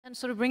And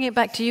sort of bring it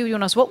back to you,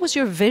 Jonas, what was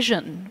your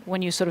vision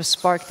when you sort of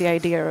sparked the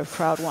idea of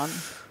Crowd1?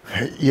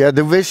 Yeah,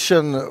 the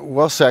vision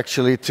was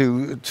actually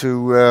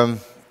to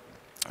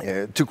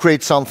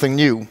create something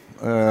new,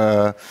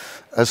 a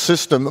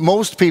system.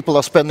 Most people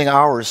are spending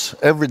hours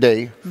every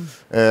day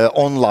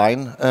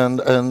online,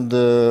 and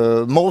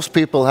most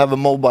people have a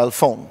mobile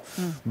phone,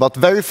 but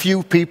very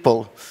few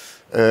people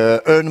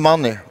earn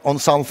money on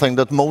something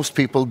that most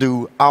people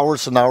do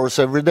hours and hours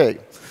every day.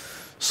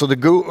 So the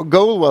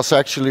goal was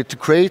actually to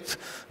create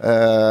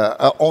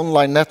an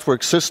online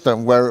network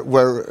system where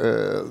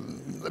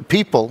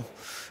people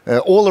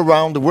all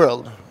around the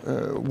world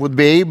would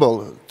be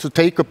able to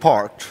take a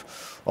part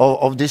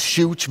of this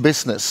huge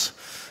business.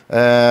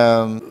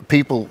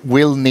 People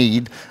will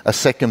need a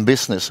second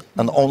business,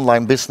 an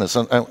online business.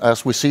 And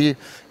as we see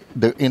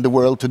in the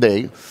world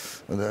today,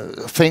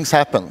 things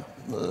happen.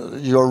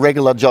 Your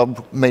regular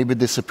job maybe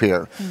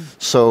disappear.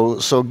 So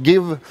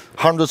give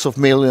hundreds of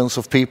millions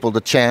of people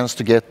the chance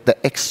to get the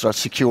extra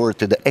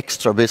security, the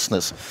extra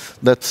business.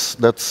 That's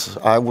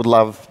I would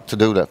love to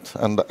do that,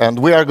 and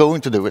we are going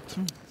to do it.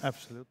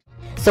 Absolutely.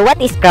 So what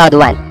is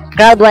Crowd1?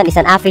 Crowd1 is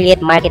an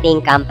affiliate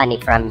marketing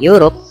company from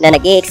Europe na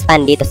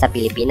nag-i-expand dito sa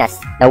Pilipinas.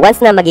 Na once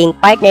na maging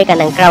partner ka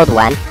ng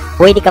Crowd1,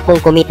 pwede ka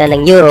pong kumita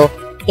ng euro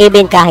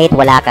even kahit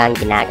wala kang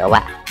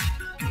ginagawa.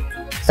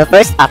 So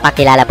first,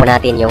 papakilala po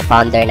natin yung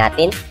founder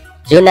natin,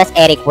 Jonas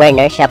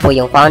Werner. Siya po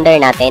yung founder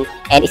natin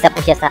and isa po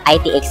siya sa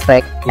IT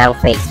expert ng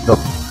Facebook.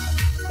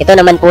 Ito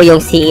naman po yung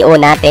CEO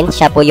natin.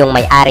 Siya po yung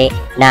may-ari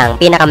ng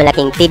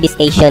pinakamalaking TV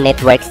station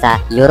network sa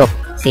Europe,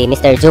 si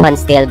Mr. Johan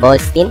Stael Von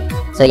Holstein.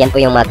 So yan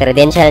po yung mga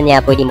credential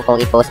niya, pwede mo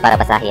pong i-post para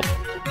basahin.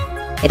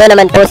 Ito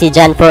naman po si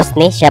John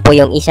Frostney. Siya po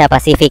yung Asia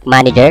Pacific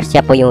Manager. Siya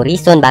po yung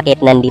reason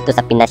bakit nandito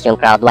sa Pinas yung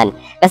Crowd1.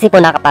 Kasi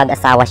po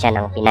nakapag-asawa siya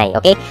ng Pinay.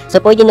 Okay?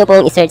 So pwede nyo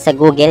pong i-search sa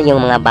Google yung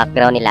mga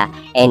background nila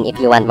and if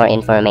you want more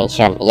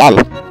information.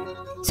 Yan.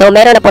 So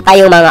meron na po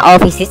tayong mga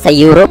offices sa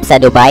Europe, sa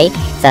Dubai,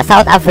 sa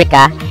South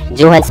Africa,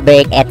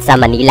 Johannesburg at sa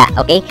Manila.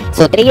 Okay?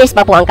 So 3 years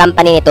pa po ang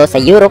company nito sa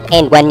Europe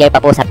and 1 year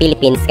pa po sa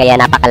Philippines. Kaya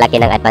napakalaki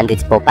ng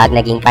advantage po pag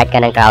naging part ka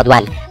ng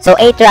Crowd1. So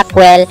 8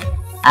 Rockwell,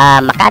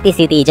 Makati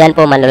City, dyan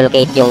po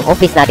manlocate yung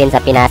office natin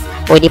sa Pinas.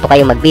 Pwede po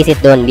kayo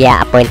mag-visit doon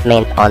via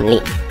appointment only.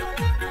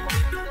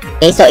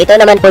 Okay, so ito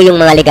naman po yung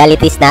mga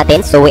legalities natin.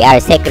 So we are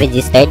SEC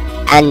registered,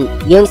 and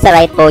yung sa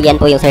right po, yan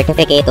po yung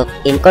certificate of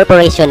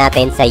incorporation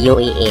natin sa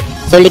UAE.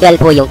 So legal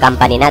po yung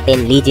company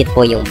natin, legit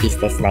po yung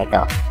business na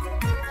ito.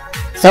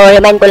 So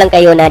remind ko lang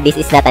kayo na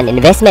this is not an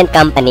investment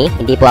company.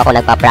 Hindi po ako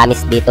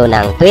nagpa-promise dito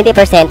ng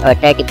 20% or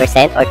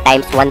 30% or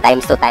times 1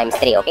 times 2 times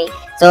 3, okay?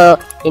 So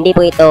hindi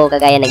po ito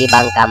kagaya ng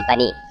ibang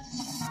company.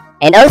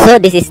 And also,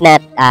 this is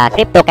not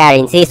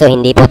cryptocurrency. So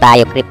hindi po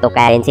tayo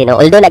cryptocurrency, no?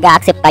 Although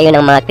nag-a-accept tayo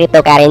ng mga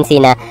cryptocurrency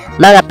na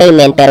mga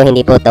payment, pero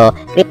hindi po to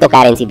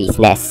cryptocurrency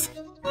business.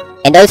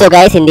 And also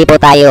guys, hindi po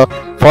tayo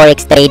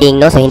forex trading,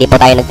 no? So hindi po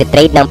tayo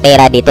nagtitrade ng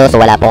pera dito. So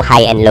wala pong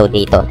high and low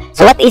dito.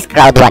 So what is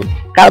Crowd1?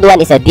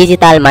 Crowd1 is a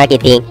digital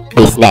marketing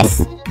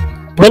business.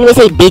 When we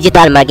say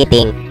digital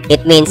marketing,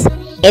 it means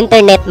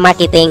internet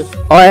marketing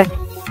or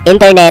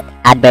internet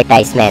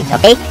advertisement.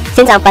 Okay?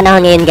 Since ang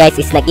panahon ngayon guys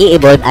is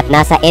nag-i-evolve at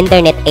nasa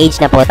internet age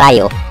na po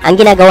tayo, ang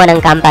ginagawa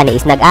ng company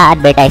is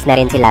nag-a-advertise na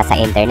rin sila sa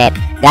internet,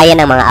 gaya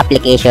ng mga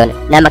application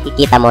na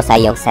makikita mo sa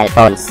iyong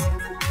cellphones.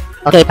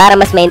 Okay, para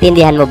mas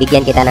maintindihan mo,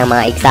 bigyan kita ng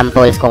mga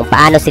examples kung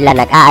paano sila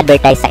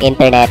nag-a-advertise sa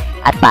internet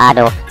at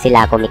paano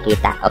sila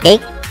kumikita. Okay?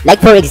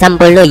 Like for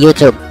example, no,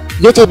 YouTube.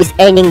 YouTube is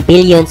earning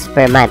billions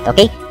per month,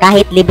 okay?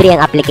 Kahit libre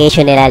ang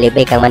application nila,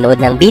 libre kang manood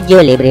ng video,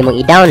 libre mong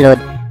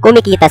i-download,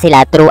 kumikita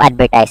sila through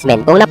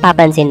advertisement. Kung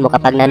napapansin mo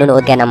kapag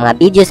nanonood ka ng mga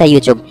video sa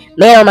YouTube,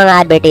 mayroong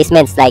mga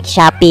advertisements like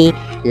Shopee,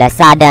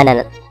 Lazada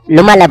na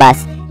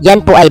lumalabas,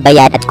 yan po ay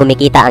bayad at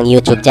kumikita ang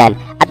YouTube dyan.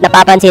 At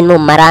napapansin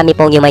mo, marami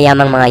pong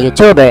yumayamang mga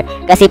YouTuber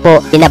kasi po,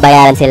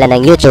 binabayaran sila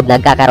ng YouTube,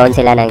 nagkakaroon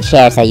sila ng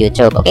share sa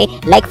YouTube, okay?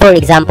 Like for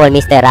example,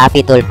 Mr.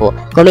 Rafi Tulfo,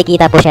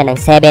 kumikita po siya ng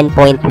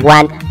 7.1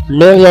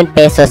 million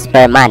pesos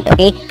per month,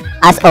 okay?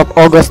 As of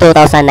August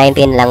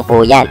 2019 lang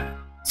po yan.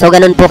 So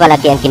ganun po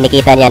kalaki ang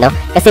kinikita niya, no?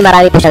 Kasi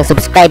marami po siyang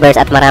subscribers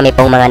at marami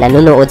pong mga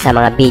nanonood sa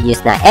mga videos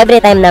na every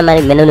time na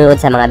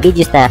nanonood sa mga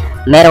videos na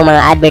merong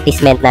mga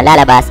advertisement na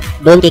lalabas,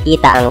 doon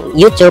kikita ang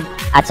YouTube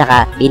at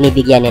saka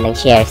binibigyan niya ng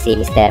share si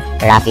Mr.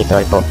 Rafi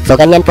Tulfo. So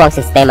ganyan po ang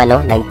sistema,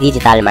 no, ng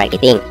digital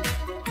marketing.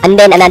 And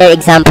then another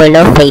example,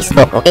 no,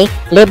 Facebook, okay?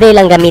 Libre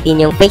lang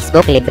gamitin yung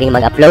Facebook, libre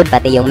mag-upload,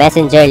 pati yung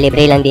Messenger,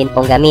 libre lang din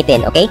pong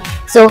gamitin, okay?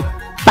 So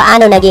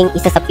paano naging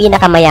isa sa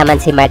pinakamayaman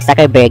si Mark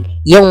Zuckerberg,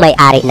 yung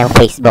may-ari ng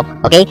Facebook,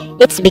 okay?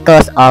 It's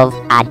because of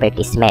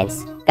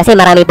advertisements. Kasi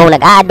marami pong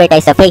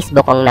nag-a-advertise sa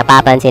Facebook. Kung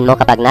napapansin mo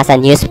kapag nasa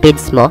news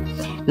feeds mo,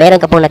 meron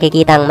ka pong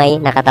nakikitang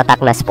may nakatatak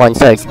na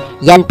sponsors.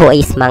 Yan po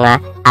is mga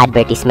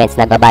advertisements.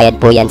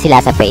 Nagbabayad po yan sila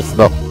sa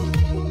Facebook.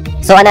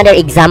 So another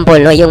example,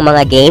 no, yung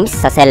mga games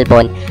sa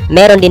cellphone,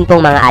 meron din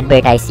pong mga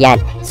advertise yan.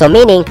 So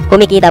meaning,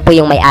 kumikita po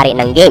yung may-ari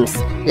ng games.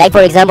 Like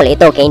for example,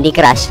 ito, Candy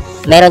Crush.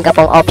 Meron ka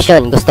pong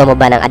option. Gusto mo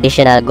ba ng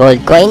additional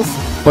gold coins?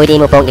 Pwede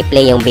mo pong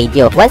i-play yung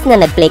video. Once na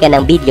nag-play ka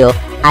ng video,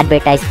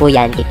 advertise po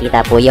yan,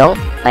 kikita po yung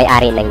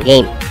may-ari ng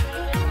game.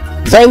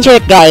 So in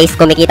short guys,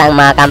 kumikita ang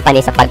mga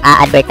company sa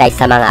pag-a-advertise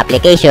sa mga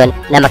application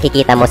na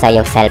makikita mo sa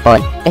iyong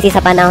cellphone. Kasi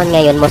sa panahon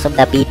ngayon, most of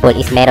the people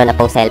is meron na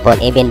pong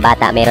cellphone. Even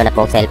bata meron na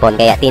pong cellphone.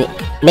 Kaya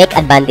make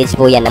advantage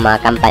po yan ng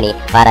mga company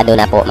para doon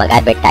na po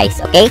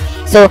mag-advertise. Okay?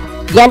 So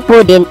yan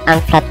po din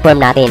ang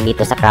platform natin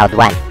dito sa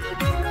Crowd1.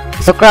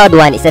 So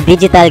Crowd1 is a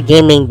digital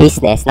gaming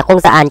business na kung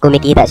saan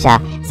kumikita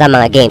siya sa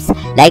mga games.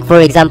 Like for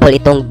example,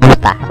 itong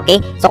Dota, okay?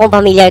 So kung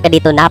familiar ka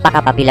dito,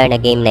 napaka-popular na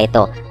game na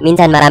ito.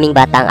 Minsan maraming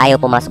bata ang ayaw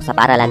pumasok sa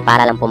paaralan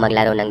para lang po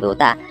maglaro ng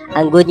Dota.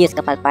 Ang good news,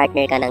 kapag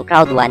partner ka ng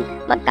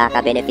Crowd1,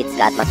 magkaka-benefits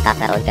ka at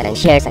magkakaroon ka ng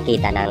share sa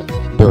kita ng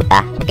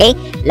Dota, okay?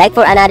 Like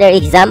for another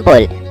example,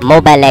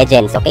 Mobile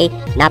Legends, okay?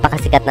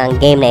 Napakasikat ng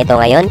game na ito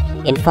ngayon.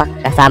 In fact,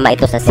 kasama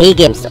ito sa SEA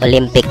Games,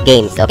 Olympic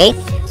Games, okay?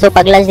 So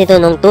pag-launch nito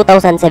noong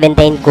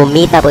 2017,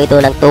 kumita po ito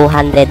ng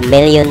 $200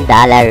 million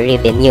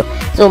revenue.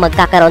 So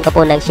magkakaroon ka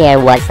po ng share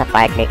once sa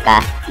partner ka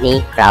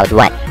ni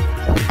Crowd1.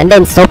 And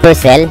then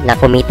Supercell na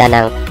kumita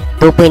ng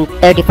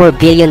 $2.34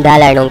 billion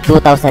noong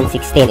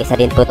 2016. Isa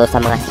din po ito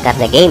sa mga sikat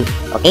na game,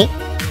 okay?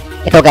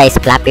 Ito guys,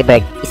 Flappy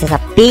Bird, isa sa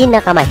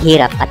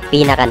pinakamahirap at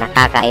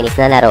pinaka-nakakainis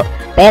na laro,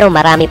 pero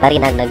marami pa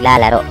rin ang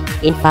naglalaro.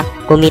 In fact,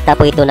 kumita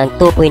po ito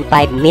ng 2.5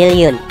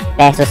 million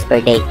pesos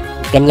per day.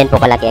 Ganyan po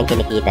kalaki ang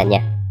kinikita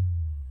niya.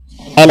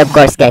 And of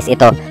course guys,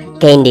 ito,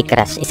 Candy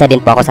Crush. Isa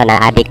din po ako sa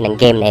na-addict ng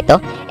game na ito.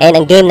 And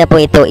ang game na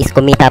po ito is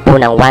kumita po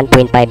ng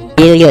 1.5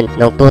 billion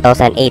noong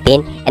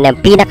 2018. And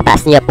ang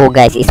pinakataas niya po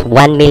guys is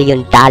 $1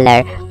 million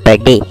per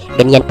day.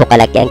 Ganyan po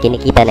kalaki ang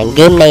kinikita ng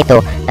game na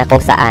ito, na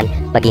kung saan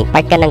maging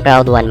part ka ng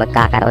Crowd1,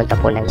 magkakaroon ka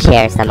po ng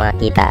share sa mga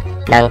kita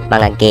ng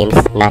mga games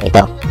na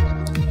ito.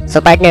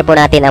 So partner po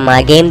natin ang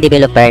mga game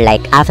developer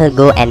like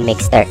AppleGo and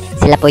Mixter.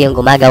 Sila po yung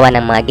gumagawa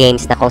ng mga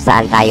games na kung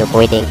saan tayo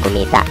pwedeng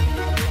kumita.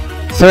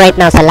 So right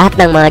now, sa lahat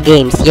ng mga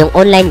games, yung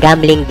online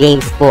gambling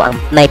games po ang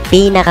may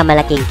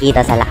pinakamalaking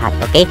kita sa lahat,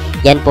 okay?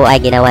 Yan po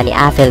ay ginawa ni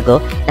AppleGo,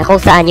 na kung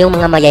saan yung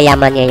mga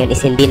mayayaman ngayon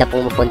is hindi na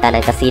pumupunta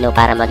ng casino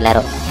para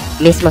maglaro.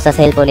 Mismo sa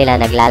cellphone nila,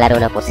 naglalaro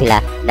na po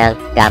sila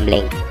ng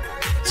gambling.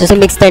 So si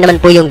Mixter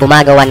naman po yung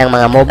gumagawa ng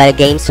mga mobile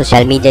games,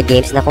 social media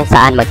games, na kung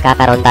saan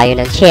magkakaroon tayo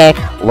ng share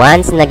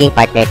once naging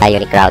partner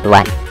tayo ni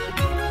Crowd1.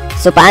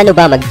 So paano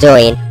ba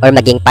mag-join or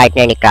maging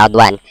partner ni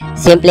Crowd1?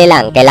 Simple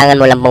lang,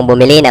 kailangan mo lang pong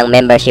bumili ng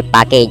membership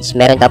package.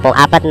 Meron ka pong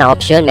 4 na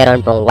option,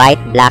 meron pong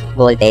white, black,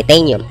 gold,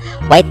 titanium.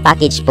 White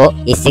package po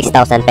is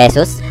 6,000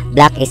 pesos,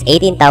 black is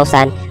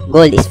 18,000,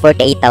 gold is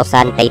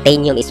 48,000,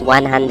 titanium is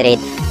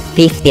 150,000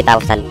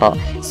 po.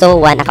 So,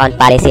 one account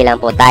policy lang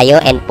po tayo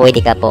and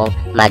pwede ka pong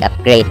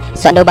mag-upgrade.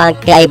 So, ano ba ang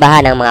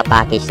kaibahan ng mga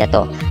package na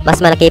to? Mas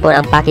malaki po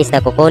ang package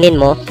na kukunin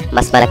mo,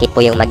 mas malaki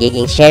po yung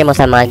magiging share mo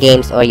sa mga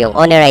games or yung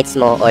honor rights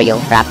mo or yung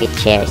profit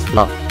shares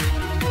mo.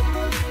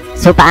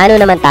 So, paano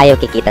naman tayo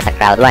kikita sa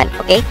Crowd1,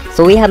 okay?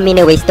 So, we have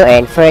many ways to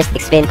earn. First,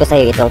 explain ko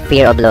sa'yo itong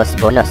fear of loss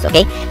bonus,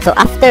 okay? So,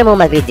 after mo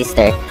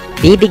mag-register,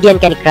 bibigyan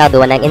ka ni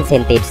Crowd1 ng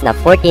incentives na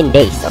 14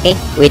 days, okay?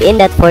 Within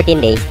that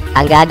 14 days,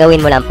 ang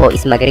gagawin mo lang po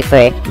is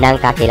mag-refer ng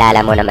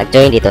kakilala mo na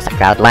mag-join dito sa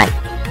Crowd1.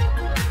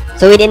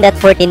 So within that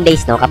 14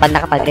 days, no, kapag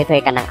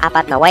nakapag-refer ka ng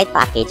 4 na white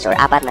package or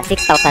 4 na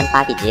 6,000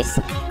 packages,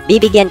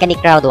 bibigyan ka ni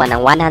Crowd1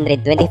 ng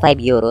 125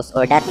 euros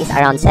or that is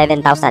around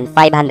 7,500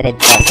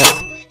 pesos.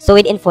 So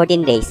within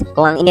 14 days,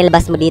 kung ang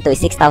inilabas mo dito is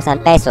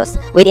 6,000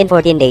 pesos, within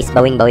 14 days,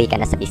 bawing-bawi ka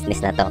na sa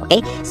business na to, okay?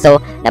 So,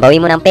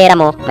 nabawi mo ng pera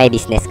mo, may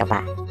business ka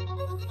pa.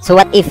 So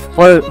what if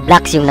 4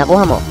 blocks yung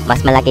nakuha mo?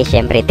 Mas malaki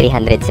syempre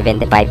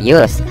 375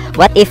 euros.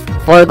 What if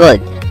 4 gold?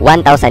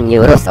 1,000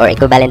 euros or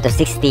equivalent to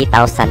 60,000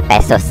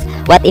 pesos.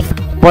 What if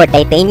 4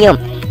 titanium?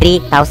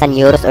 3,000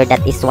 euros or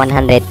that is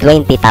 120,000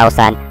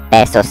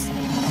 pesos.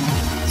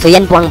 So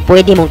yan po ang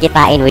pwede mong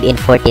kitain within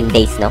 14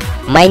 days, no?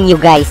 Mind you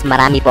guys,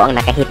 marami po ang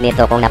nakahit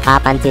nito. Kung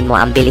napapansin mo,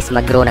 ang bilis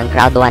mag-grow ng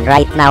Crowd1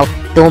 right now.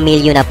 2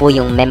 million na po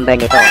yung member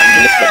nito. Ang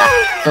bilis, diba?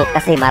 So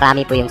kasi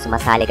marami po yung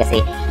sumasali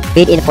kasi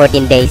within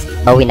 14 days,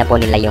 bawi na po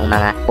nila yung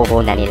mga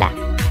puhunan nila.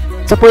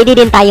 So pwede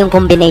din tayong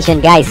combination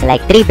guys,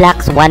 like 3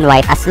 blacks, 1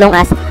 white, as long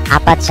as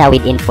 4 siya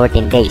within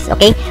 14 days,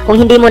 okay? Kung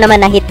hindi mo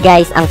naman na-hit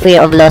guys, ang fear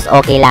of loss,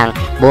 okay lang,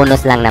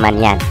 bonus lang naman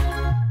yan.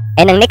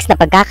 And ang next na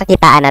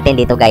pagkakakitaan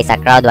natin dito guys sa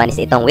Crowd1 is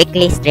itong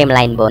weekly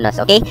streamline bonus,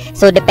 okay?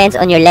 So depends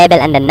on your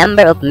level and the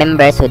number of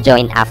members who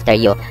join after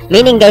you.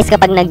 Meaning guys,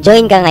 kapag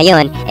nag-join ka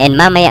ngayon and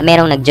mamaya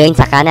merong nag-join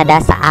sa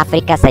Canada, sa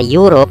Africa, sa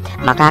Europe,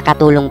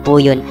 makakatulong po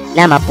yun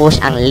na ma-push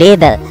ang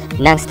level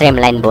ng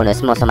streamline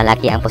bonus mo. So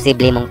malaki ang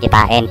posible mong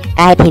kitain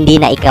kahit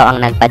hindi na ikaw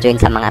ang nagpa-join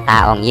sa mga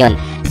taong yun.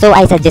 So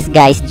I suggest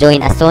guys,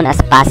 join as soon as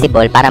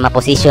possible para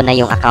ma-position na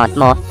yung account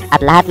mo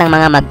at lahat ng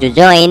mga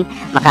mag-join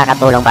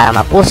makakatulong para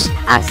ma-push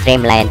ang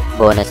streamline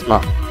bonus mo.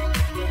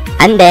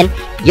 And then,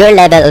 your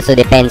level also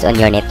depends on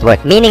your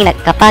network. Meaning na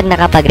kapag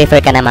nakapag-refer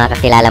ka ng mga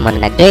kakilala mo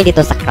na nag-join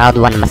dito sa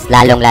Crowd1, mas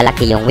lalong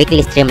lalaki yung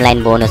weekly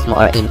streamline bonus mo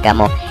or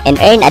income mo and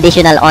earn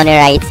additional honor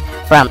rights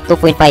from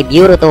 2.5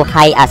 euro to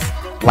high as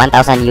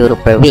 1,000 euro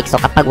per week. So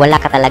kapag wala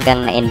ka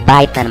talagang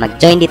na-invite na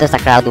mag-join dito sa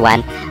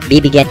Crowd1,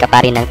 bibigyan ka pa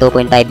rin ng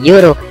 2.5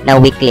 euro na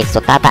weekly. So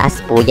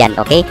tataas po yan,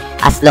 okay?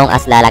 As long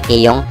as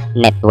lalaki yung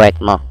network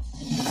mo.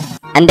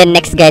 And then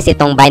next guys,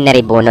 itong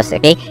binary bonus,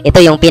 okay?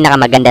 Ito yung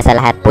pinakamaganda sa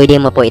lahat. Pwede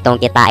mo po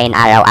itong kitain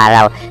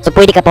araw-araw. So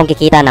pwede ka pong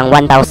kikita ng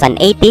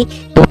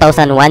 1,080,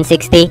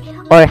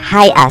 2,160, or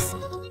high as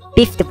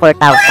 54,000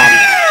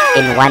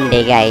 in one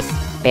day guys.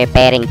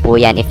 Preparing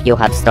po yan if you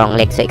have strong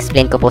legs. So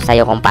explain ko po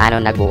sa'yo kung paano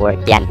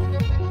nag-work yan.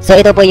 So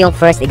ito po yung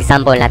first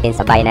example natin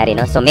sa binary,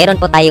 no? So meron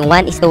po tayong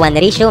 1:1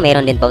 ratio,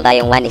 meron din po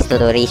tayong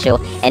 1:2 ratio,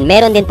 and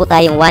meron din po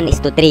tayong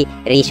 1:3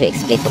 ratio.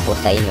 Explain ko po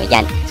sa inyo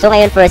yan. So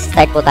ngayon first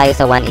start po tayo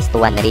sa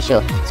 1:1 ratio.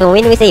 So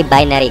when we say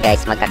binary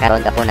guys,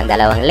 magkakaroon ka po ng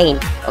dalawang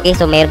lane. Okay,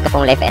 so meron ka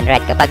pong left and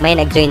right. Kapag may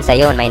nag-join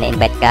sa'yo, may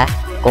na-invite ka,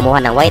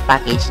 kumuha ng white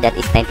package, that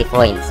is 90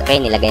 points. Okay,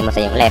 nilagay mo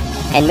sa yung left.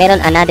 And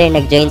meron another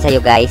nag-join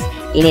sa'yo guys,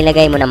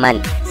 inilagay mo naman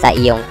sa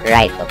iyong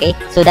right, okay?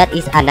 So that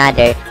is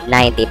another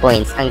 90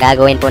 points. Ang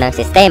gagawin po ng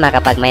sistema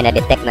kapag may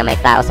na-detect na may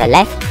tao sa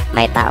left,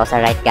 may tao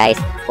sa right guys,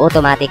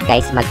 automatic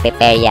guys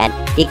mag-prepare yan.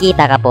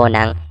 Kikita ka po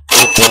ng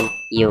 18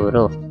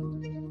 euro.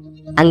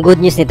 Ang good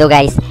news nito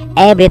guys,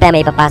 every time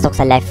may papasok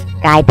sa left,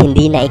 kahit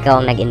hindi na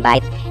ikaw ang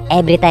nag-invite,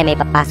 every time may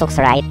papasok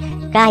sa right,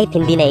 kahit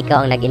hindi na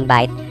ikaw ang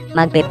nag-invite,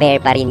 mag-prepare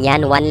pa rin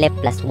yan. 1 left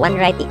plus 1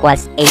 right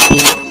equals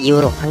 18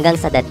 euro. Hanggang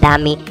sa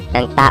dadami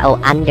ng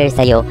tao under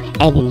sa'yo.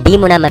 And hindi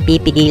mo na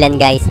mapipigilan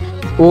guys.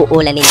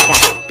 Uulanin ka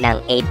ng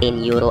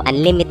 18 euro.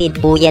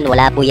 Unlimited po yan.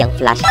 Wala po yung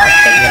flash out.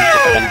 Ganyan po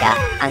kaganda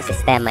ang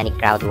sistema ni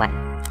Crowd1.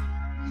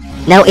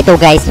 Now ito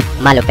guys,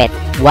 malupit.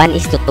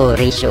 1:2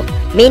 ratio.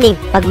 Meaning,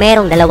 pag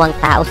merong dalawang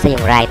tao sa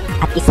yung right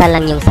at isa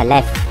lang yung sa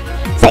left,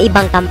 sa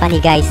ibang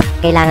company guys,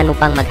 kailangan mo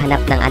pang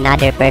maghanap ng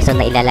another person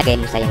na ilalagay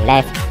mo sa yung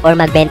left or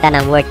magbenta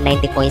ng worth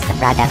 90 points na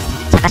products,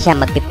 saka siya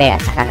mag-prepare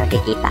at saka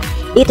kakikita.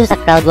 Dito sa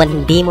Crowd1,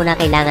 hindi mo na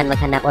kailangan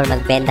maghanap or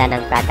magbenta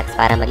ng products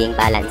para maging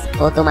balance.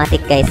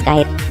 Automatic guys,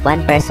 kahit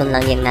one person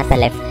lang yung nasa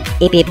left,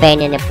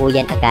 i-prepare niya na po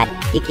yan agad.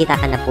 Kikita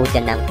ka na po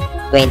dyan ng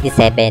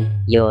 27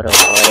 euro.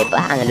 O diba?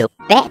 Ang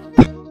lupet!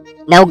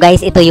 Now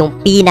guys, ito yung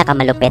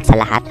pinakamalupit sa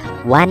lahat,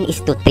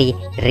 1:3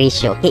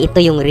 ratio. Kaya ito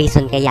yung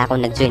reason kaya ako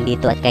nag-join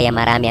dito at kaya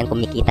marami ang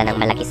kumikita ng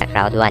malaki sa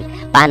Crowd1.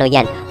 Paano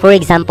yan? For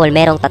example,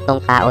 merong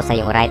 3 tao sa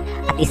yung right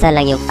at isa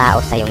lang yung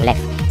tao sa yung left.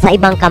 Sa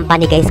ibang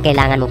company guys,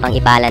 kailangan mo pang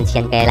i-balance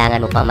yan.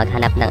 Kailangan mo pang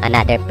maghanap ng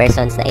another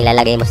persons na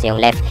ilalagay mo sa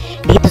yung left.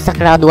 Dito sa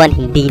Crowd1,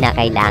 hindi na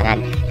kailangan.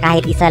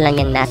 Kahit isa lang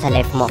yung nasa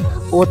left mo,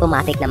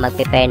 automatic na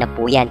mag-prepare na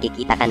po yan.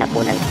 Kikita ka na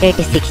po ng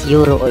 36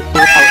 euro or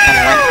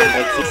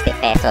 2,160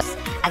 pesos.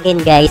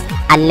 Again guys,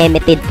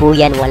 unlimited po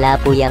yan, wala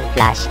po yung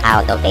flash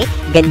out, okay?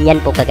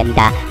 Ganyan po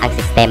kaganda ang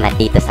sistema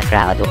dito sa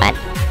Crowd1.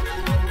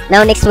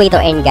 Now next way to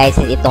earn guys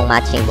is itong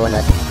matching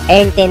bonus.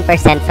 Earn 10%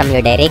 from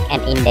your direct and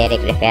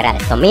indirect referral.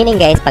 So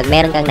meaning guys, pag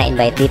meron kang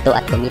na-invite dito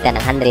at kumita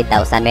ng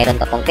 100,000, meron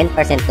ka pong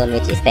 10% dun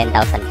which is 10,000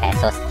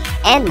 pesos.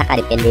 And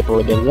nakadepende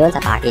po din yun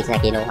sa package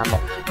na kinuha mo.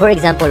 For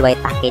example,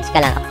 white package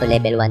ka lang, up to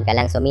level 1 ka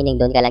lang. So meaning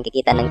doon ka lang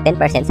kikita ng 10%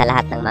 sa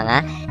lahat ng mga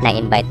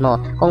na-invite mo.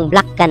 Kung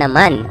black ka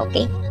naman,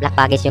 okay, black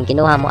package yung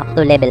kinuha mo up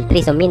to level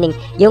 3. So meaning,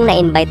 yung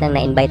na-invite ng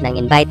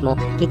invite mo,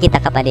 kikita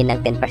ka pa din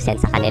ng 10%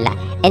 sa kanila.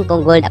 And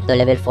kung gold, up to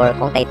level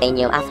 4. Kung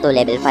titanium, up to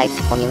level 5.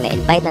 So kung yung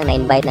na-invite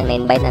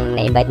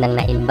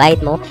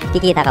mo,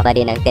 kikita ka pa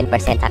din ng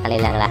 10% sa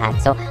kanilang lahat.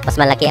 So, mas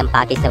malaki ang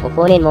package na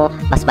kukunin mo,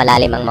 mas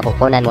malalim ang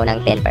makukunan mo ng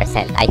 10%.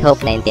 I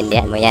hope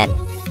naintindihan mo yan.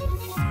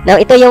 Now,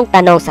 ito yung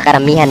tanong sa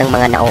karamihan ng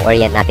mga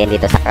na-orient natin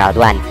dito sa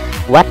Crowd1.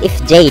 What if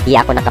Jay, di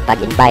ako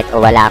nakapag-invite o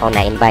wala akong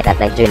na-invite at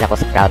nag-join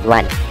ako sa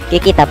Crowd1?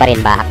 Kikita pa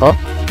rin ba ako?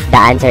 The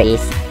answer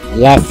is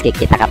yes,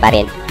 kikita ka pa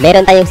rin.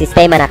 Meron tayong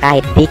sistema na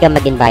kahit di ka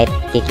mag-invite,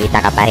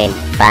 kikita ka pa rin.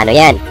 Paano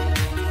yan?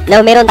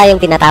 Now, meron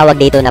tayong tinatawag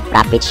dito na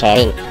profit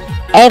sharing.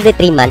 Every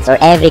 3 months or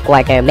every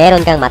quarter,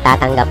 meron kang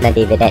matatanggap na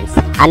dividends.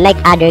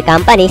 Unlike other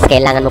companies,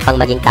 kailangan mo pang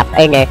maging top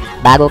earner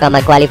bago ka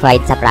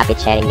mag-qualified sa profit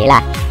sharing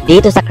nila.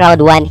 Dito sa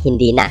Crowd1,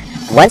 hindi na.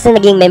 Once na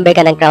naging member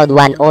ka ng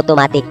Crowd1,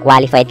 automatic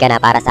qualified ka na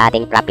para sa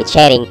ating profit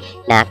sharing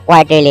na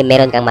quarterly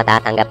meron kang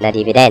matatanggap na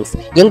dividends.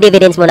 Yung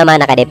dividends mo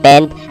naman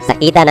nakadepend sa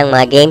kita ng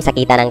mga games, sa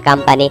kita ng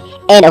company,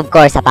 and of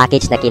course sa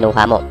package na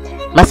kinuha mo.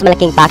 Mas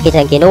malaking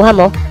package ang kinuha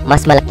mo,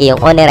 mas malaki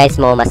yung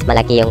honorize mo, mas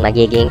malaki yung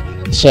magiging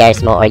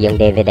shares mo or yung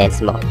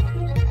dividends mo.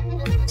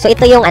 So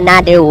ito yung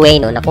another way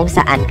no, na kung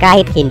saan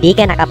kahit hindi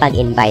ka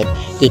nakapag-invite,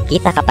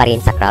 kikita ka pa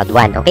rin sa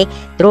Crowd1, okay?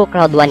 Through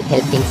Crowd1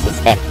 helping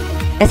system.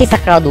 Kasi sa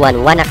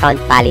Crowd1, one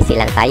account policy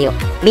lang tayo.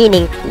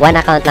 Meaning,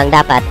 one account lang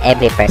dapat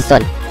every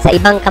person. Sa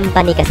ibang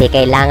company kasi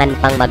kailangan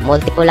pang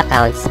mag-multiple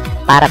accounts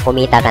para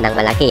kumita ka ng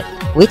malaki.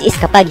 Which is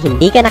kapag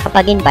hindi ka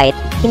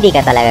nakapag-invite, hindi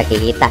ka talaga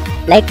kikita.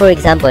 Like for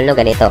example, no,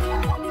 ganito.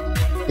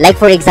 Like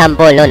for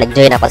example, no,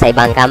 nag-join ako sa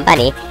ibang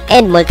company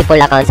and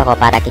multiple accounts ako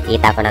para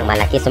kikita ko ng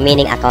malaki. So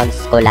meaning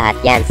accounts ko lahat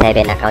yan,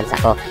 7 accounts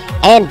ako.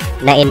 And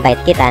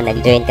na-invite kita,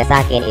 nag-join ka sa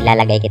akin,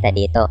 ilalagay kita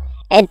dito.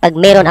 And pag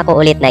meron ako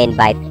ulit na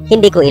invite,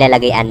 hindi ko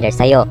ilalagay under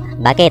sa'yo.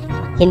 Bakit?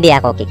 Hindi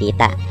ako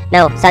kikita.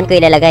 Now, saan ko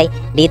ilalagay?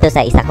 Dito sa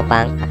isa ko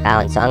pang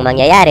account. So ang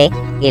mangyayari,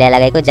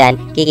 ilalagay ko dyan,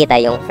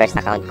 kikita yung first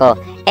account ko.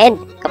 And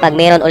kapag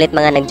meron ulit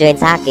mga nag-join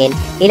sa akin,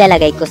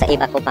 ilalagay ko sa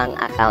iba ko pang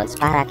accounts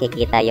para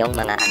kikita yung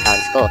mga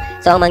accounts ko.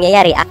 So ang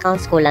mangyayari,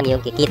 accounts ko lang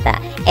yung kikita.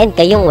 And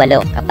kayong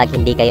 8, kapag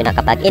hindi kayo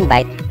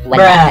nakapag-invite,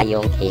 wala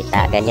kayong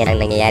kita. Ganyan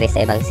ang nangyayari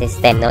sa ibang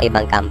system, no?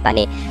 Ibang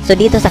company. So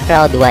dito sa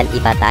Crowd1,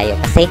 iba tayo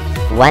kasi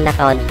one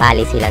account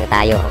policy lang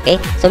tayo, okay?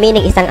 So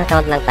meaning isang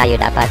account lang tayo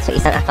dapat. So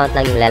isang account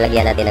lang yung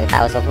lalagyan natin ng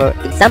tao. So for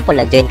example,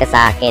 nag-join ka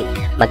sa akin,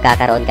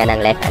 magkakaroon ka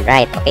ng left and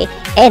right, okay?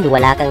 And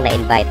wala kang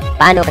na-invite.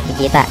 Paano ka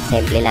kikita?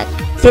 Simple lang.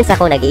 Since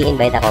ako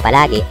nag-i-invite ako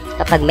palagi,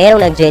 kapag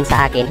merong nag-join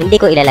sa akin, hindi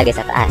ko ilalagay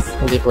sa taas.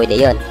 Hindi pwede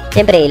yun.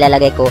 Siyempre,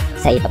 ilalagay ko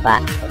sa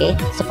ibaba. Okay?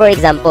 So, for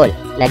example,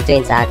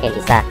 nag-join sa akin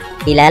isa,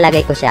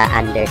 ilalagay ko siya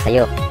under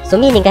sa'yo. So,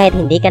 meaning kahit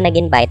hindi ka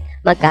nag-invite,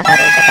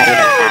 magkakaroon ka pa rin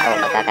ng tao,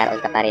 magkakaroon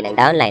ka pa rin ng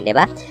downline, di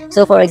ba?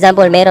 So, for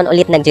example, meron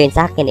ulit nag-join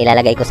sa akin,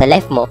 ilalagay ko sa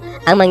left mo.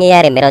 Ang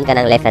mangyayari, meron ka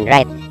ng left and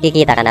right.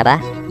 Kikita ka na ba?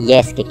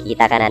 Yes,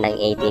 kikita ka na ng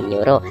 18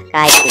 euro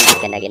kahit hindi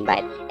ka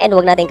nag-invite. And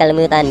huwag natin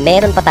kalimutan,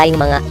 meron pa tayong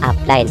mga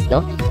uplines,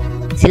 no?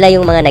 Sila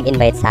yung mga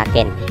nag-invite sa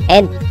akin.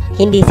 And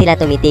hindi sila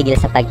tumitigil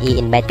sa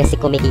pag-i-invite kasi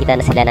kumikita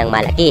na sila ng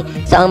malaki.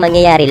 So, ang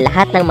mangyayari,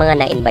 lahat ng mga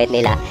na-invite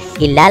nila,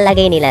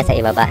 ilalagay nila sa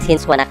ibaba.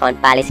 Since one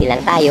account policy lang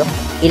tayo,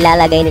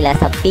 ilalagay nila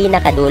sa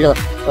pinakadulo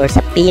or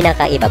sa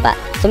pinaka-ibaba.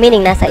 So,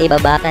 meaning nasa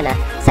ibaba ka na,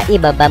 sa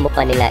ibaba mo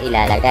pa nila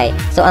ilalagay.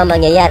 So, ang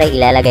mangyayari,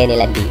 ilalagay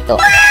nila dito.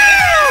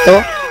 So,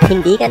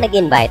 hindi ka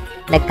nag-invite,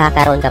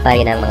 nagkakaroon ka pa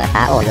rin ng mga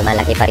tao,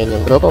 lumalaki pa rin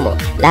yung grupo mo.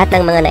 Lahat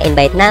ng mga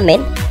na-invite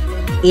namin,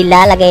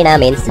 ilalagay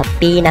namin sa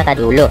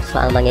pinakadulo.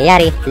 So, ang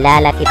mangyayari,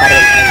 lalaki pa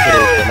rin ang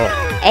grupo mo.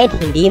 And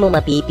hindi mo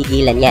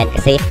mapipigilan yan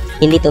kasi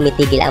hindi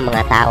tumitigil ang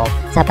mga tao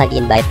sa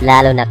pag-invite,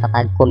 lalo na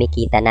kapag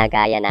kumikita na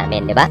gaya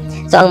namin, di ba?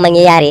 So, ang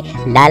mangyayari,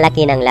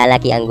 lalaki ng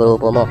lalaki ang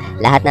grupo mo.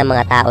 Lahat ng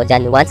mga tao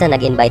dyan, once na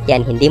nag-invite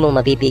yan, hindi mo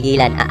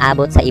mapipigilan,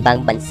 aabot sa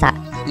ibang bansa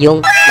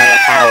yung mga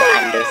tao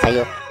under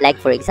sa'yo. Like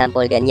for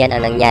example, ganyan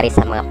ang nangyari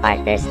sa mga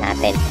partners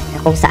natin. Na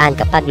kung saan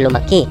kapag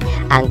lumaki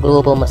ang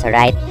grupo mo sa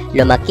right,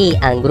 lumaki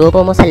ang grupo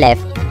mo sa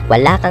left,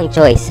 wala kang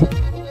choice.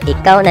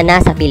 Ikaw na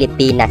nasa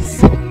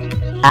Pilipinas,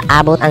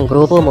 aabot ang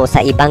grupo mo sa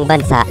ibang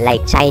bansa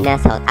like China,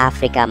 South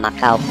Africa,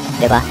 Macau,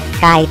 diba?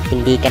 Kahit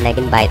hindi ka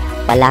nag-invite,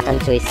 wala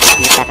kang choice.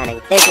 Kita ka ng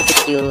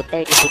 36 euro,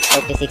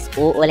 36,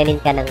 uulanin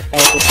ka ng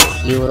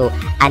 36 euro.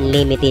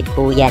 Unlimited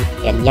po yan.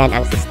 Ganyan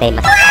ang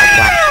sistema sa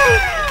Crowd1.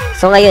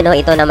 So ngayon, no,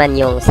 ito naman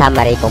yung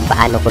summary kung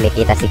paano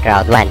kumikita si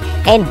Crowd1.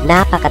 And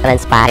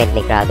napaka-transparent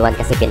ni Crowd1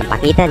 kasi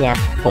pinapakita niya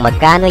kung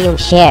magkano yung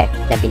share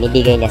na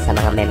binibigay niya sa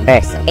mga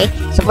members. Okay?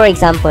 So for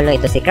example, no,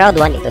 ito si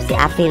Crowd1, ito si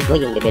Affilgo,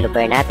 yung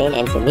developer natin,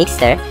 and si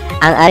Mixter.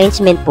 Ang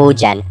arrangement po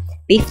dyan,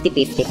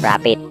 50-50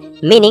 profit.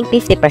 Meaning,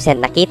 50%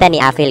 nakita ni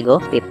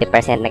Affilgo,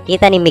 50%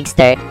 nakita ni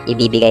Mixter,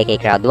 ibibigay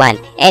kay Crowd1.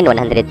 And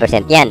 100%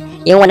 yan.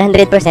 Yung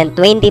 100%, 20%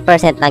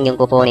 lang yung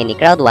kukunin ni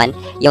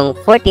Crowd1. Yung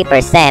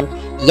 40%,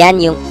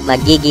 yan yung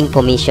magiging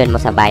commission mo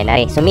sa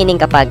binary. So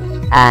meaning kapag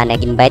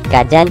nag-invite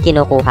ka dyan,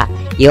 kinukuha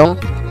yung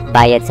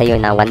bayad sa'yo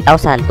na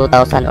 1,000,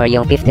 2,000 or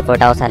yung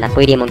 54,000 na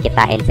pwede mong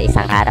kitain sa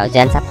isang araw.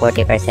 Dyan sa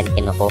 40%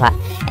 kinukuha.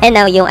 And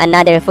now yung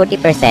another 40%,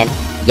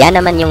 yan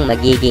naman yung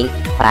magiging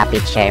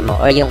profit share mo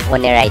or yung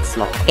owner rights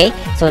mo. Okay?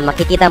 So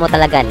makikita mo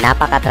talaga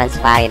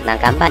napaka-transparent ng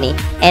company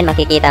and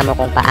makikita mo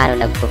kung paano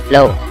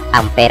nag-flow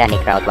ang pera ni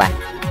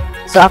Crowd1.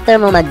 So after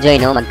mo mag-join,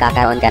 no,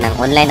 magkakaroon ka ng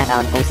online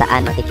account kung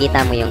saan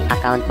makikita mo yung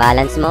account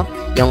balance mo,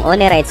 yung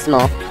owner rights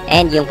mo,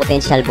 and yung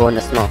potential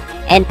bonus mo.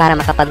 And para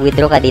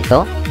makapag-withdraw ka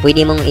dito,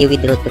 pwede mong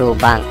i-withdraw through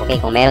bank. Okay,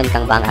 kung meron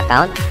kang bank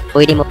account,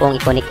 pwede mo pong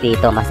i-connect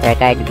dito,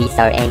 Mastercard,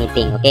 Visa, or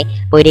anything. Okay,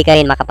 pwede ka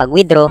rin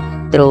makapag-withdraw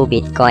through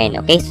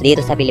Bitcoin. Okay, so dito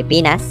sa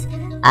Pilipinas,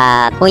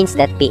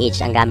 coins.ph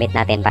ang gamit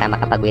natin para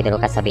makapag-withdraw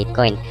ka sa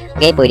Bitcoin.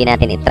 Okay, pwede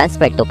natin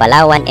i-transfer to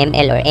Palawan,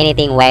 ML, or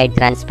anything wired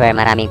transfer.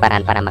 Maraming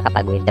paraan para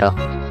makapag-withdraw.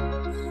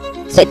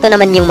 So ito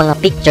naman yung mga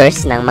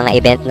pictures ng mga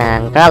event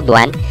ng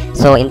Crowd1.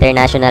 So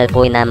international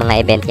po na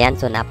mga event yan.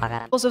 So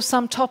napakarami. Of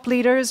some top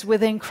leaders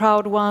within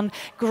Crowd1,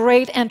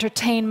 great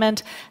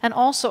entertainment, and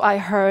also I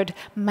heard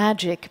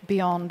magic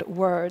beyond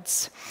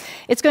words.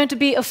 It's going to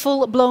be a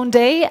full-blown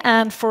day,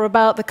 and for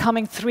about the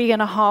coming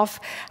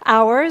 3.5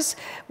 hours,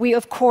 we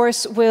of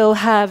course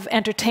will have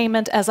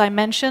entertainment as I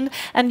mentioned,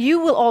 and you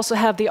will also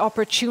have the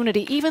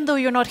opportunity, even though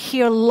you're not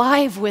here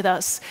live with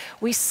us,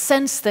 we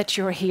sense that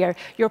you're here,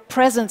 your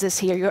presence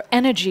is here, your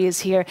energy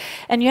is here,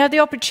 and you have the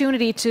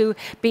opportunity to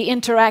be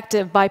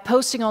interactive by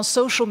posting on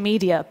social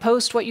media.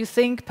 Post what you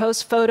think,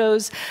 post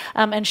photos,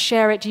 and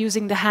share it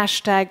using the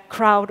hashtag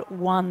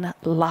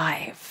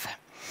Crowd1Live.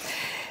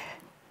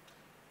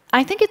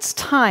 I think it's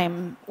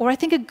time, or I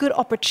think a good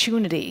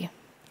opportunity,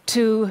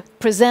 to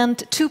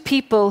present two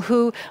people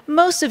who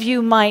most of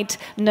you might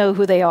know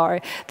who they are.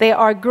 They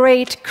are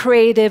great,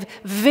 creative,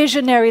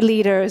 visionary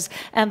leaders,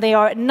 and they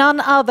are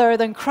none other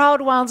than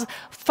Crowd1's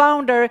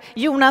founder,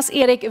 Jonas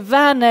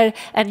Werner,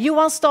 and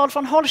Johan Stael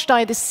Von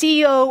Holstein, the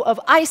CEO of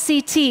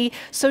ICT.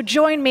 So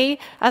join me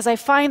as I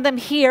find them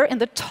here in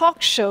the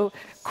talk show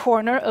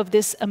corner of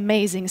this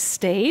amazing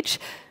stage.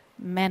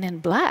 Men in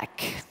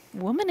black,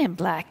 women in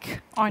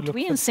black. Aren't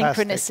we in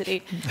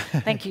synchronicity?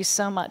 Thank you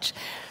so much.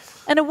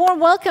 And a warm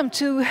welcome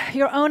to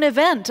your own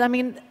event. I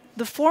mean,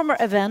 the former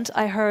event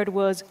I heard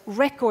was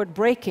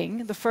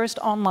record-breaking, the first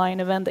online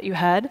event that you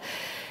had.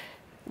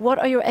 What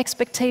are your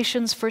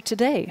expectations for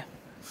today?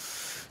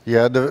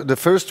 Yeah, the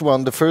first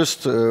one, the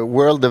first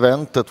world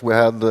event that we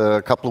had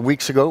a couple of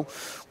weeks ago,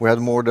 we had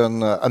more than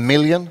 1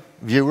 million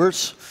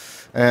viewers.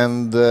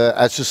 And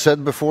as you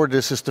said before,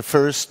 this is the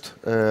first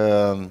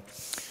world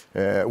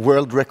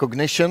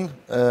recognition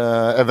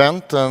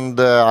event. And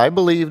I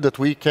believe that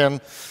we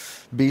can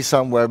be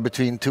somewhere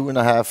between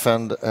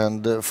 2.5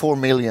 and 4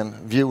 million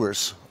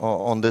viewers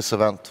on this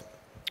event.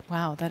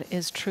 Wow, that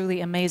is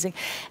truly amazing.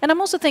 And I'm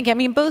also thinking, I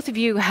mean, both of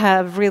you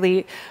have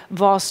really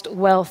vast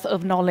wealth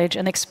of knowledge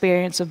and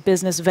experience of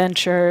business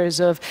ventures,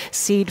 of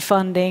seed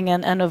funding,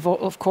 and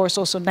of course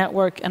also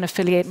network and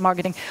affiliate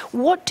marketing.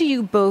 What do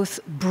you both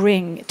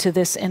bring to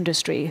this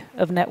industry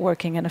of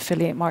networking and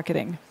affiliate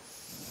marketing?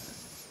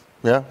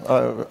 Yeah,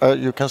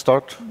 you can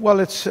start. Well,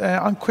 it's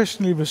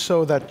unquestionably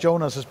so that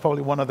Jonas is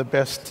probably one of the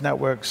best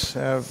networks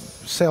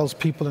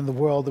salespeople in the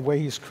world. The way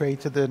he's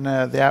created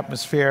the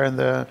atmosphere and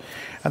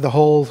the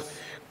whole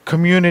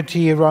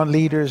community around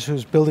leaders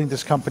who's building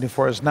this company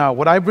for us now.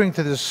 What I bring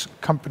to this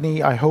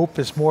company, I hope,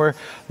 is more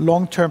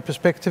long-term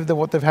perspective than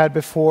what they've had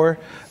before,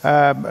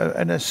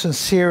 and a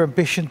sincere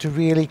ambition to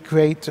really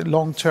create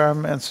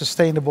long-term and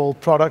sustainable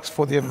products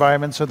for the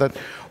environment so that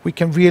we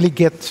can really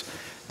get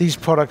these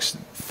products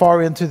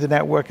far into the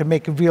network and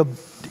make a real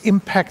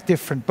impact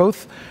different,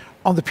 both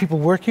on the people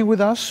working with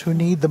us who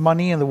need the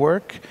money and the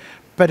work,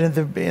 but in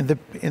the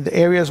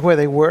areas where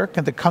they work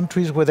and the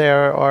countries where they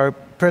are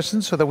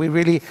present, so that we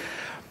really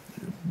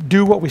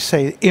do what we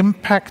say,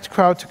 impact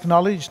crowd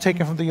technology,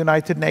 taken from the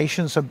United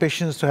Nations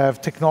ambitions to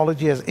have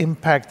technology as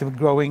impact of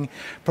growing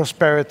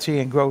prosperity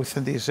and growth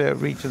in these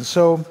regions.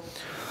 So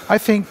I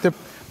think the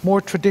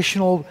more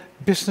traditional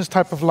business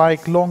type of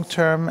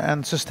long-term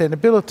and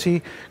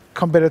sustainability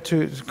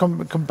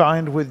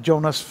combined with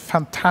Jonas'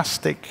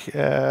 fantastic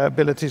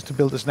abilities to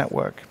build this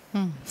network.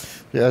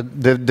 Yeah,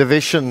 the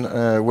vision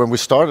when we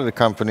started the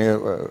company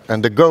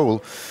and the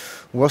goal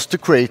was to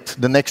create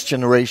the next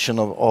generation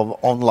of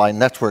online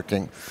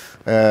networking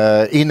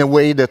in a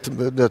way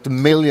that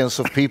millions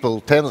of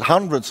people,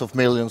 hundreds of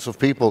millions of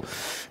people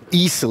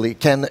easily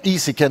can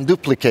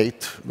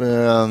duplicate,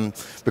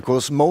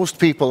 because most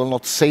people are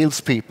not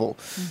salespeople.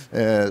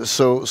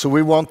 So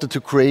we wanted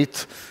to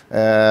create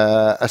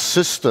a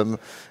system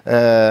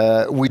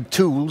with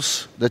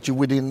tools that you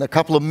within a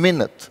couple of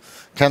minutes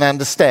can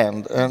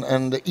understand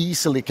and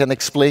easily can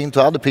explain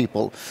to other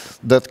people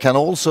that can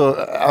also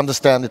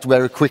understand it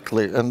very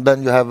quickly, and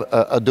then you have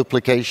a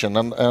duplication.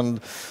 And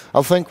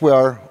I think we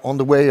are on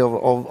the way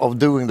of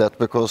doing that,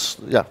 because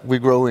yeah, we're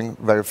growing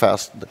very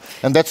fast,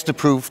 and that's the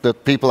proof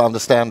that people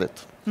understand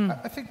it.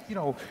 I think,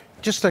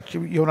 just like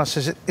Jonas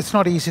says, it's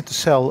not easy to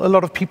sell. A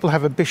lot of people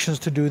have ambitions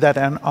to do that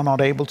and are not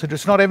able to do it.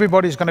 So not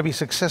everybody is going to be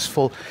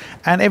successful,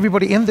 and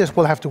everybody in this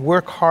will have to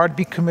work hard,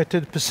 be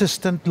committed,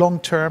 persistent,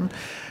 long-term.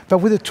 But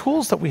with the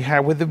tools that we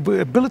have, with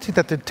the ability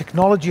that the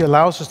technology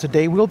allows us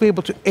today, we'll be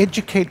able to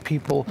educate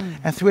people,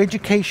 and through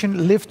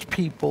education, lift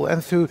people,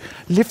 and through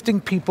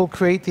lifting people,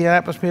 create the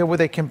atmosphere where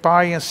they can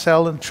buy and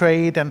sell and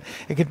trade and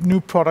get new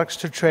products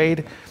to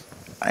trade.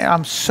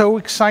 I'm so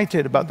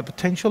excited about the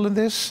potential in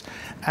this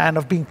and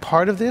of being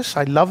part of this.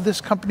 I love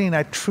this company, and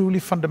I truly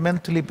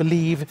fundamentally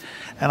believe,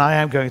 and I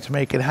am going to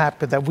make it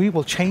happen, that we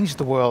will change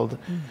the world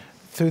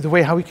through the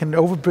way how we can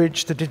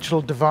overbridge the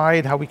digital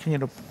divide, how we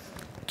can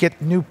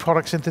get new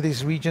products into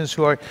these regions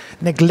who are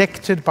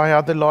neglected by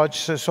other large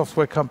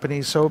software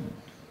companies. So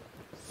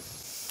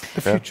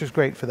the future is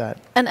great for that.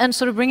 And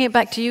sort of bringing it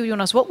back to you,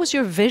 Jonas, what was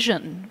your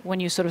vision when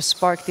you sort of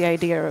sparked the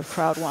idea of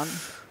Crowd1?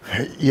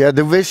 Yeah,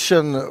 the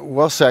vision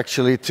was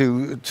actually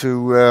to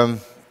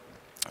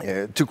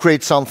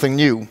create something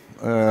new,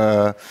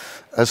 a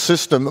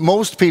system.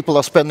 Most people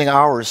are spending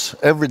hours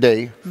every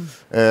day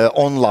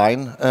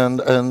online,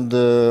 and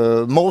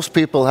most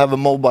people have a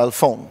mobile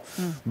phone,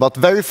 but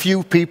very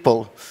few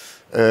people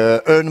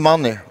earn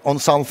money on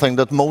something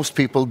that most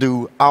people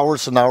do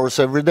hours and hours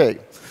every day.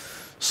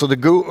 So the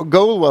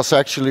goal was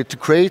actually to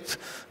create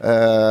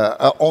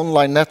an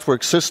online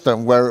network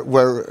system where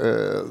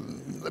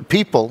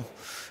people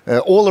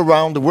all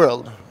around the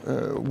world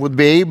would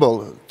be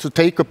able to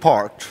take a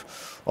part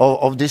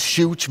of this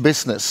huge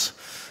business.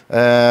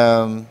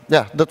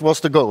 Yeah, that was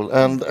the goal,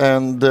 and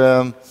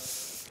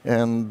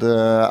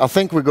I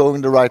think we're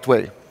going the right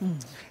way.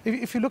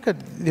 If you look at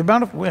the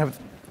amount of, we have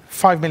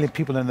 5 million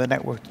people in the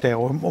network today,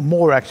 or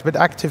more actually, but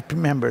active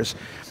members.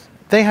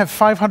 They have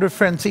 500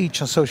 friends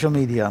each on social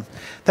media.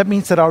 That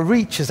means that our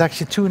reach is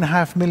actually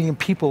 2.5 million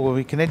people, where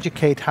we can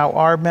educate how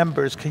our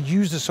members can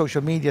use the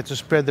social media to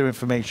spread their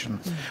information.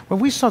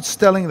 When we start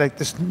selling like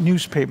this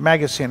newspaper,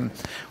 magazine,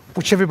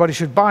 which everybody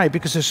should buy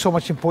because there's so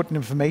much important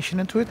information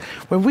into it,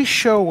 when we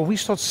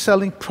start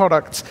selling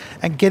products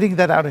and getting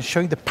that out and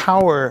showing the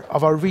power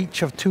of our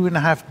reach of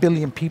 2.5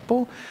 billion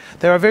people,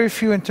 there are very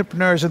few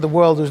entrepreneurs in the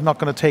world who's not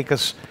going to take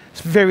us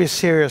very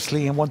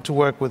seriously and want to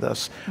work with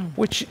us,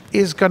 which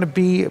is going to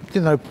be,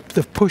 the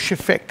push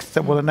effect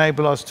that will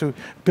enable us to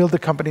build the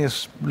company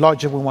as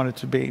large as we want it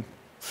to be.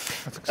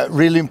 A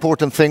really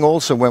important thing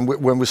also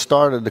when we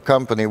started the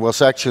company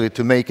was actually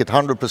to make it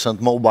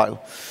 100% mobile,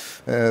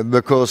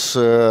 because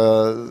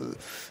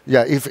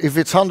yeah, if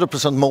it's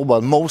 100%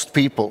 mobile, most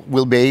people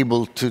will be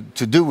able to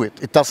do it.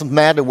 It doesn't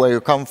matter where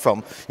you come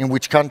from, in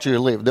which country you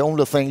live. The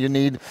only thing you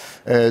need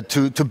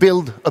to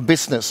build a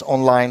business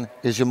online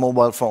is your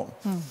mobile phone.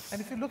 And